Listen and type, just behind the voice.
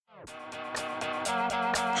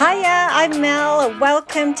Hiya, I'm Mel.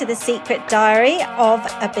 Welcome to the Secret Diary of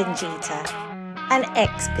a Binge Eater, an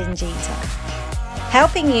ex-binge eater,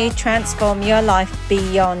 helping you transform your life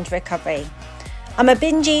beyond recovery. I'm a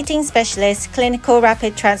binge eating specialist, clinical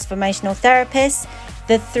rapid transformational therapist,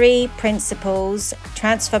 the 3 principles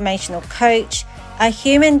transformational coach, a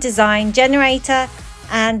human design generator,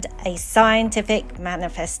 and a scientific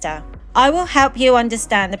manifester. I will help you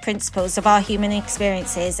understand the principles of our human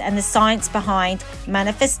experiences and the science behind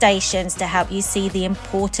manifestations to help you see the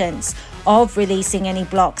importance of releasing any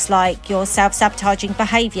blocks like your self-sabotaging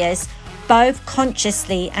behaviors, both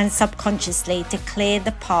consciously and subconsciously, to clear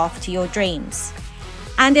the path to your dreams.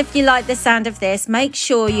 And if you like the sound of this, make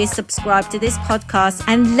sure you subscribe to this podcast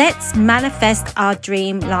and let's manifest our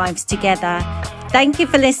dream lives together. Thank you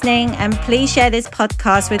for listening, and please share this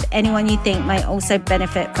podcast with anyone you think may also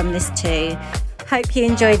benefit from this too. Hope you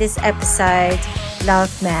enjoy this episode.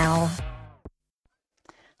 Love, Mel.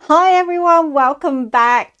 Hi everyone, welcome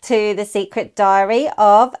back to the Secret Diary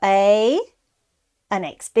of an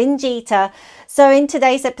ex-binge eater. So in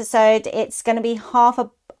today's episode, it's going to be half an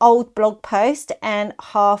old blog post and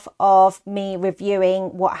half of me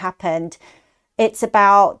reviewing what happened. It's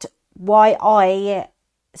about why I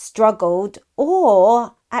struggled,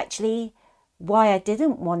 or actually why I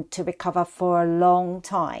didn't want to recover for a long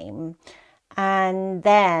time, and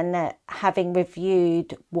then having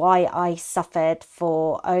reviewed why I suffered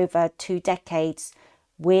for over 2 decades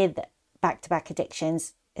with back-to-back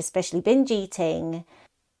addictions, especially binge eating,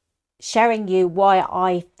 sharing you why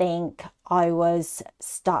I think I was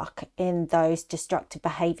stuck in those destructive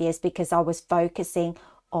behaviors because I was focusing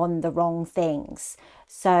on the wrong things.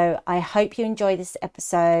 So I hope you enjoy this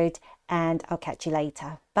episode and I'll catch you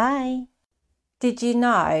later. Bye. Did you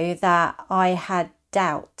know that I had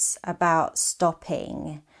doubts about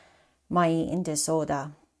stopping my eating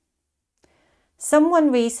disorder?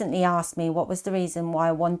 Someone recently asked me what was the reason why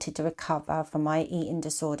I wanted to recover from my eating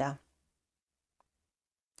disorder.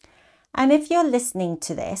 And if you're listening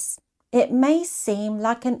to this, it may seem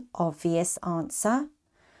like an obvious answer.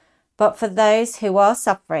 But for those who are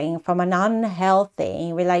suffering from an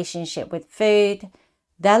unhealthy relationship with food,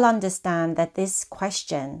 they'll understand that this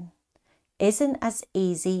question isn't as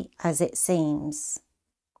easy as it seems.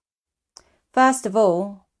 First of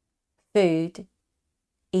all, food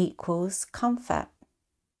equals comfort.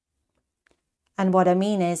 And what I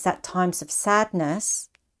mean is that times of sadness,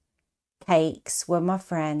 cakes were my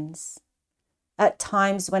friends. At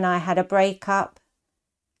times when I had a breakup,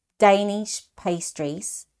 Danish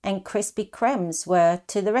pastries and Krispy Kremes were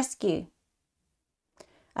to the rescue.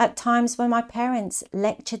 At times when my parents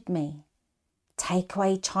lectured me,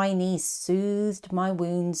 takeaway Chinese soothed my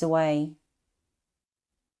wounds away.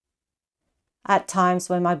 At times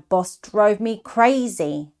when my boss drove me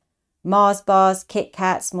crazy, Mars bars, Kit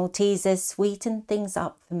Kats, Maltesers sweetened things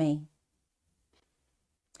up for me.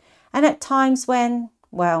 And at times when,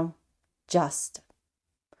 I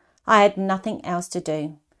had nothing else to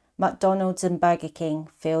do. McDonald's and Burger King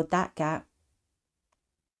filled that gap.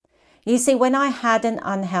 You see, when I had an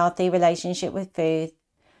unhealthy relationship with food,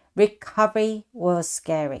 recovery was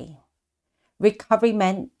scary. Recovery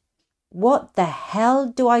meant, what the hell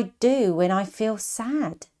do I do when I feel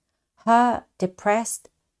sad, hurt, depressed,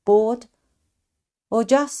 bored, or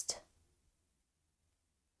just?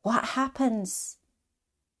 What happens?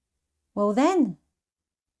 Well then,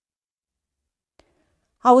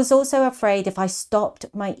 I was also afraid if I stopped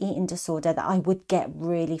my eating disorder that I would get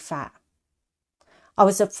really fat. I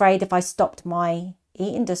was afraid if I stopped my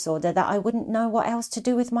eating disorder that I wouldn't know what else to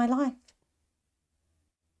do with my life.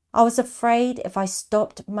 I was afraid if I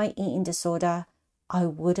stopped my eating disorder, I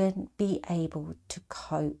wouldn't be able to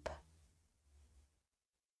cope.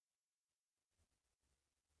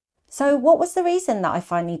 So what was the reason that I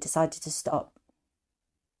finally decided to stop?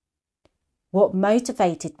 What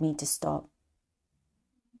motivated me to stop?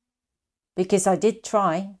 Because I did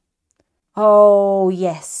try. Oh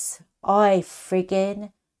yes, I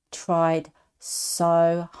friggin' tried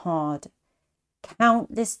so hard,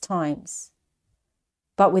 countless times.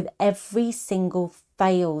 But with every single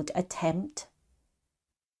failed attempt,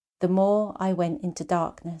 the more I went into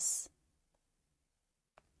darkness.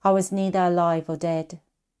 I was neither alive or dead.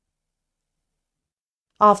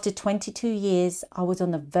 After 22 years, I was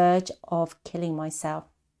on the verge of killing myself.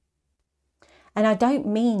 And I don't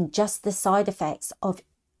mean just the side effects of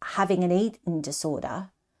having an eating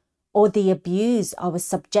disorder or the abuse I was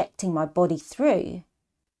subjecting my body through.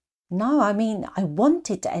 No, I mean, I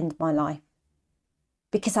wanted to end my life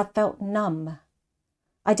because I felt numb.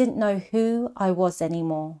 I didn't know who I was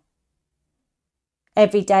anymore.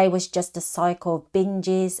 Every day was just a cycle of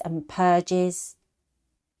binges and purges.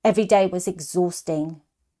 Every day was exhausting.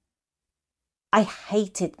 I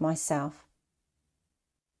hated myself.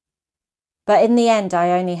 But in the end,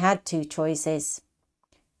 I only had two choices.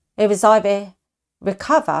 It was either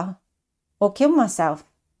recover or kill myself.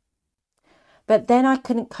 But then I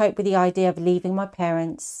couldn't cope with the idea of leaving my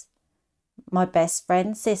parents, my best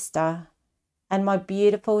friend's sister, and my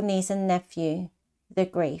beautiful niece and nephew, the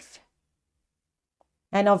grief.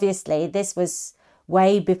 And obviously, this was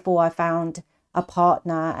way before I found a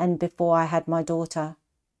partner and before I had my daughter.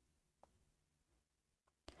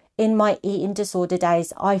 In my eating disorder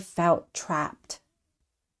days, I felt trapped.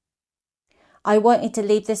 I wanted to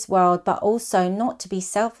leave this world, but also not to be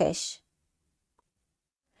selfish.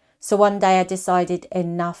 So one day I decided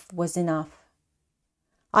enough was enough.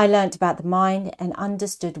 I learnt about the mind and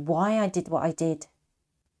understood why I did what I did.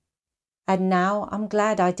 And now I'm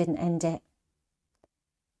glad I didn't end it.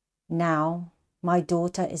 Now my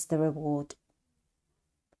daughter is the reward.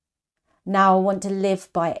 Now I want to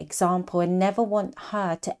live by example and never want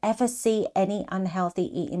her to ever see any unhealthy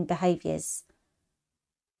eating behaviours.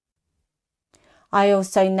 I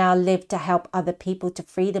also now live to help other people to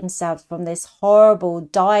free themselves from this horrible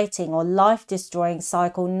dieting or life-destroying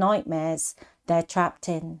cycle nightmares they're trapped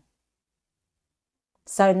in.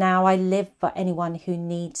 So now I live for anyone who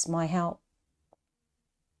needs my help.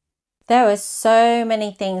 There were so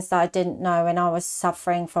many things that I didn't know when I was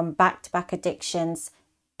suffering from back-to-back addictions,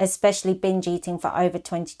 especially binge eating for over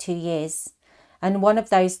 22 years. And one of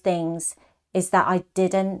those things is that I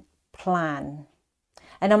didn't plan.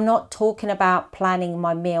 And I'm not talking about planning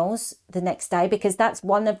my meals the next day, because that's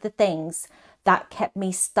one of the things that kept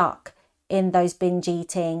me stuck in those binge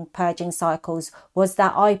eating, purging cycles, was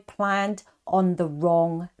that I planned on the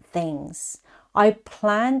wrong things. I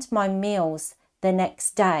planned my meals the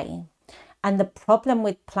next day. And the problem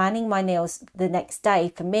with planning my meals the next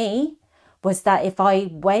day for me was that if I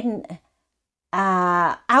went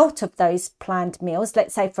out of those planned meals,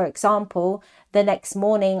 let's say, for example, the next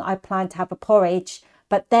morning I planned to have a porridge,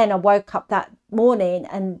 but then I woke up that morning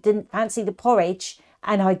and didn't fancy the porridge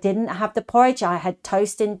and I didn't have the porridge, I had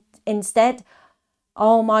toast instead.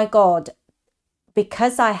 Oh my God,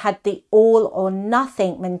 because I had the all or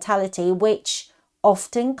nothing mentality, which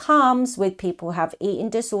often comes with people who have eating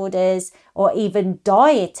disorders or even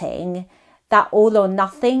dieting, that all or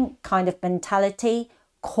nothing kind of mentality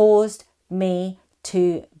caused me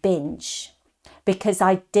to binge because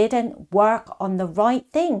I didn't work on the right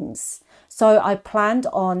things. So I planned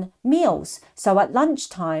on meals. So at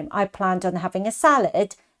lunchtime, I planned on having a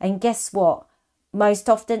salad. And guess what? Most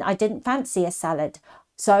often I didn't fancy a salad.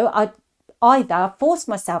 So I either forced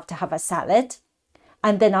myself to have a salad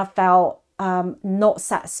and then I felt not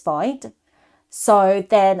satisfied. So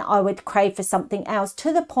then I would crave for something else,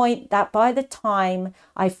 to the point that by the time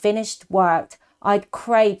I finished work, I'd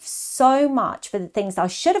crave so much for the things I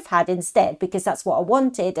should have had instead, because that's what I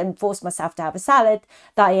wanted, and forced myself to have a salad,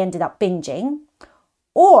 that I ended up binging.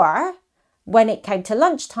 Or when it came to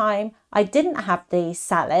lunchtime, I didn't have the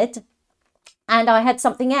salad and I had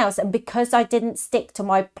something else. And because I didn't stick to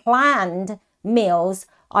my planned meals,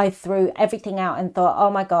 I threw everything out and thought, oh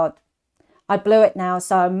my God, I blew it now,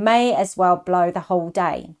 so I may as well blow the whole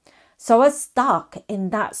day. So I was stuck in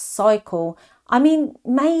that cycle. I mean,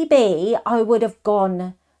 maybe I would have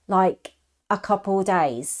gone like a couple of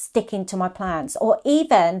days sticking to my plans, or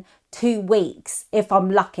even 2 weeks if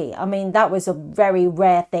I'm lucky. I mean, that was a very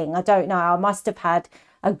rare thing. I don't know. I must have had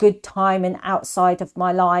a good time and outside of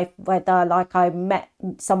my life, whether like I met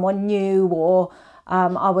someone new or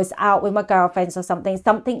I was out with my girlfriends or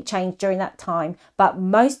something changed during that time. But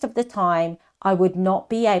most of the time, I would not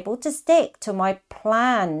be able to stick to my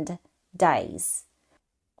planned days.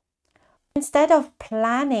 Instead of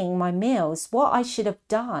planning my meals, what I should have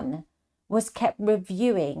done was kept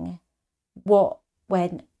reviewing what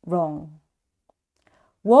went wrong.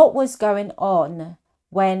 What was going on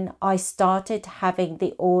when I started having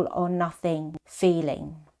the all or nothing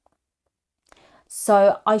feeling?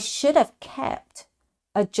 So I should have kept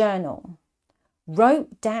a journal,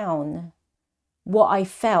 wrote down what I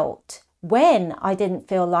felt when I didn't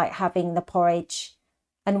feel like having the porridge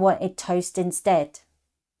and wanted toast instead.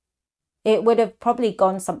 It would have probably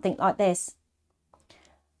gone something like this.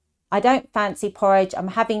 I don't fancy porridge, I'm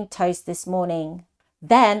having toast this morning.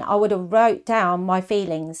 Then I would have wrote down my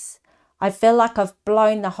feelings. I feel like I've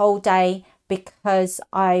blown the whole day because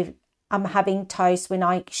I'm having toast when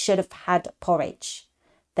I should have had porridge.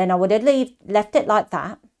 Then I would have left it like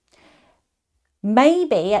that.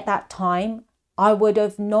 Maybe at that time, I would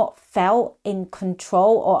have not felt in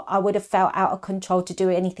control, or I would have felt out of control to do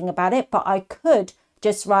anything about it. But I could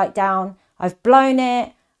just write down, I've blown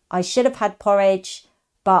it. I should have had porridge.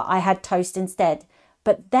 but I had toast instead.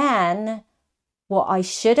 But then what I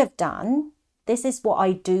should have done, this is what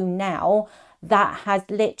I do now, that has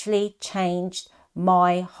literally changed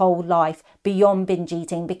my whole life beyond binge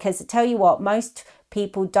eating. Because I tell you what, most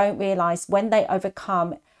people don't realize when they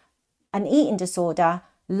overcome an eating disorder,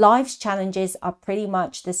 life's challenges are pretty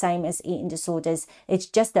much the same as eating disorders. It's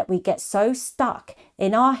just that we get so stuck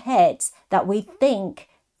in our heads that we think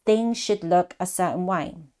things should look a certain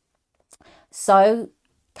way. So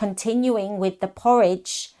continuing with the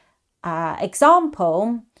porridge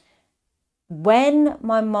example, when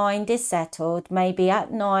my mind is settled, maybe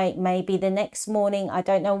at night, maybe the next morning, I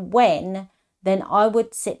don't know when, then I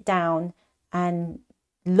would sit down and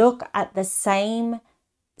look at the same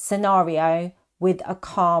scenario with a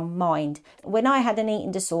calm mind. When I had an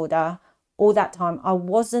eating disorder, all that time, I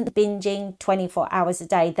wasn't binging 24 hours a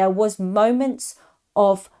day. There was moments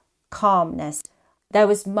of calmness. There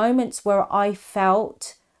was moments where I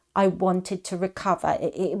felt I wanted to recover.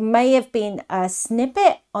 It may have been a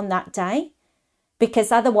snippet on that day,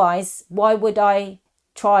 because otherwise, why would I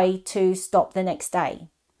try to stop the next day?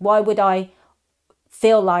 Why would I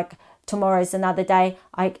feel like tomorrow's another day?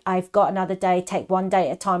 I've got another day, take one day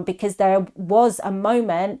at a time, because there was a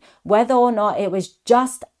moment, whether or not it was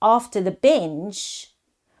just after the binge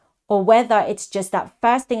or whether it's just that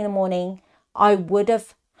first thing in the morning, I would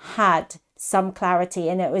have had some clarity.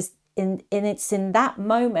 And it's in that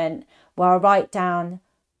moment where I write down,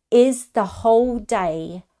 is the whole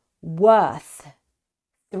day worth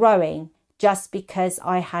throwing just because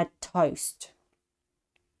I had toast?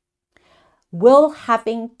 Will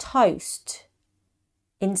having toast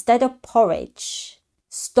instead of porridge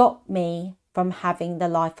stop me from having the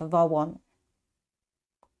life of I want?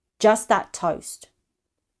 Just that toast.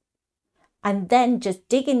 And then just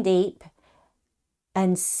digging deep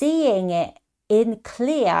and seeing it in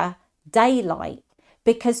clear daylight.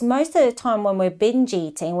 Because most of the time when we're binge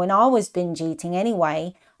eating, when I was binge eating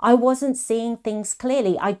anyway, I wasn't seeing things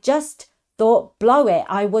clearly. I just thought, blow it.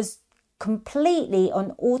 I was completely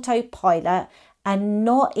on autopilot and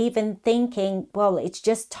not even thinking, well, it's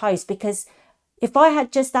just toast. Because if I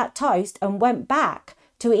had just that toast and went back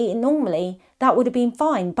to eating normally, that would have been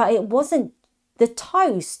fine. But it wasn't the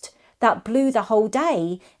toast that blew the whole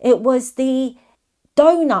day. It was the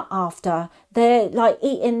donut after, the like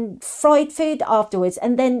eating fried food afterwards,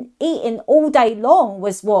 and then eating all day long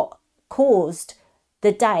was what caused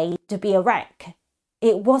the day to be a wreck.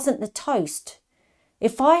 It wasn't the toast.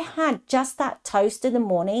 If I had just that toast in the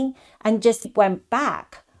morning and just went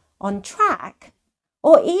back on track,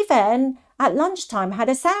 or even at lunchtime had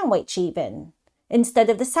a sandwich even instead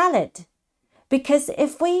of the salad. Because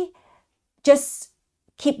if we just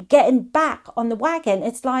keep getting back on the wagon,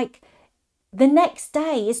 it's like the next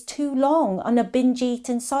day is too long on a binge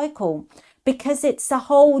eating cycle, because it's a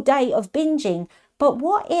whole day of binging. But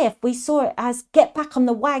what if we saw it as get back on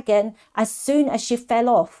the wagon as soon as you fell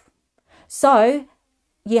off? So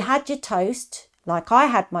you had your toast, like I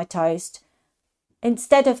had my toast.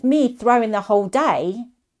 Instead of me throwing the whole day,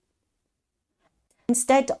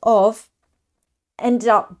 instead of ended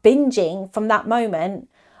up binging from that moment,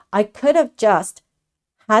 I could have just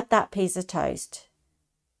had that piece of toast,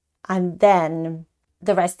 and then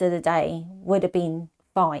the rest of the day would have been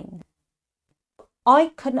fine.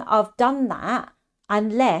 I couldn't have done that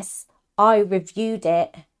unless I reviewed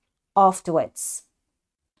it afterwards.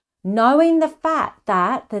 Knowing the fact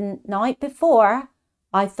that the night before,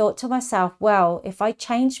 I thought to myself, well, if I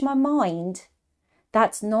change my mind,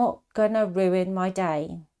 that's not going to ruin my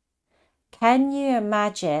day. Can you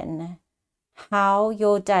imagine how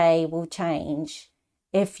your day will change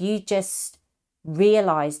if you just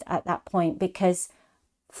realized at that point? Because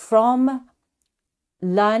from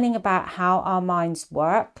learning about how our minds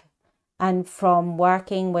work and from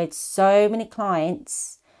working with so many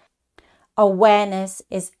clients, awareness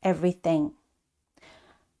is everything.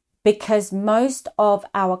 Because most of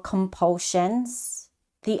our compulsions,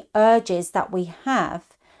 the urges that we have,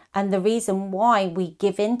 and the reason why we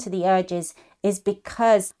give in to the urges is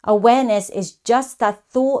because awareness is just that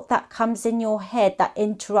thought that comes in your head that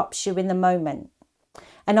interrupts you in the moment.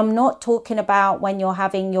 And I'm not talking about when you're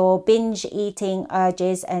having your binge eating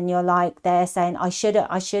urges and you're like there saying, I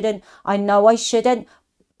shouldn't, I know I shouldn't,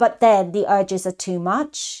 but then the urges are too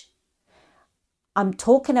much. I'm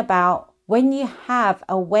talking about when you have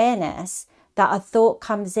awareness that a thought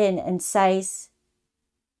comes in and says,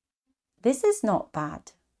 this is not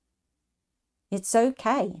bad. It's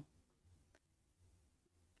okay.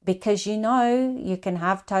 Because you know you can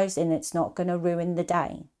have toast and it's not going to ruin the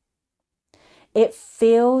day. It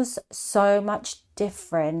feels so much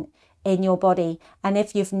different in your body. And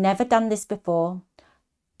if you've never done this before,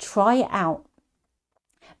 Try it out,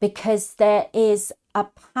 because there is a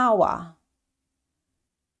power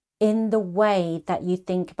in the way that you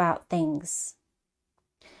think about things.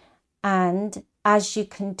 And as you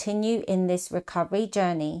continue in this recovery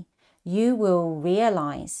journey, you will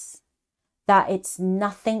realize that it's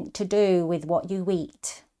nothing to do with what you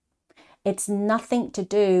eat. It's nothing to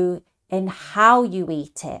do in how you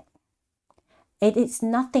eat it. It is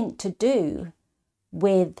nothing to do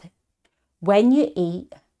with when you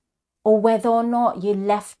eat, or whether or not you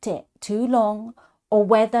left it too long, or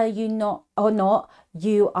whether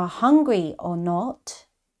you are hungry or not.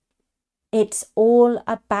 It's all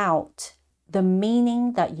about the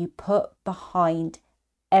meaning that you put behind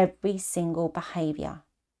every single behavior,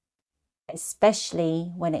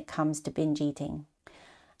 especially when it comes to binge eating.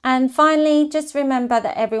 And finally, just remember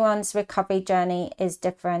that everyone's recovery journey is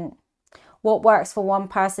different. What works for one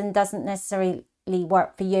person doesn't necessarily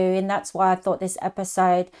work for you. And that's why I thought this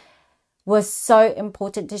episode was so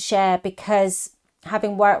important to share, because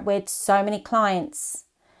having worked with so many clients,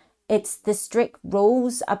 it's the strict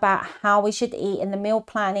rules about how we should eat and the meal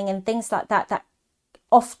planning and things like that that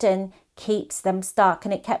often keeps them stuck.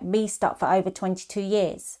 And it kept me stuck for over 22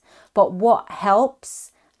 years. But what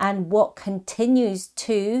helps and what continues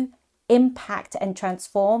to impact and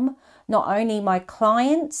transform not only my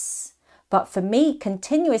clients, but for me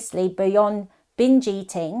continuously beyond binge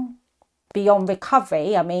eating, beyond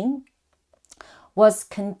recovery, was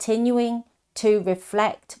continuing to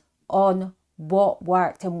reflect on what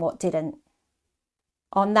worked and what didn't.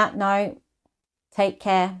 On that note, take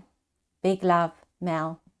care. Big love,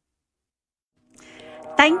 Mel.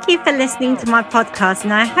 Thank you for listening to my podcast,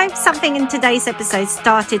 and I hope something in today's episode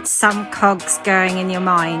started some cogs going in your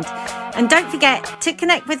mind. And don't forget to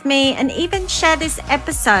connect with me and even share this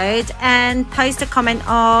episode and post a comment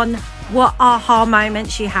on what aha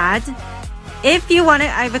moments you had. If you want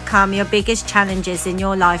to overcome your biggest challenges in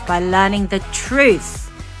your life by learning the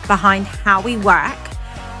truth behind how we work,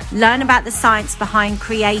 learn about the science behind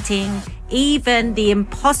creating even the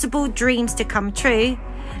impossible dreams to come true,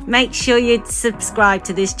 make sure you subscribe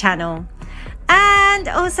to this channel. And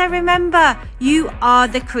also remember, you are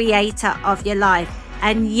the creator of your life.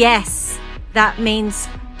 And yes, that means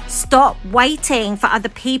stop waiting for other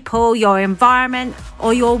people, your environment,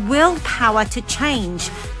 or your willpower to change.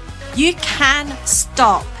 You can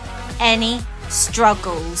stop any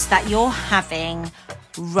struggles that you're having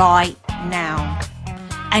right now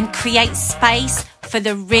and create space for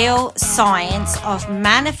the real science of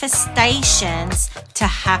manifestations to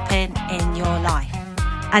happen in your life.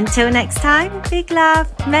 Until next time, big love,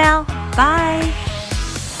 Mel. Bye.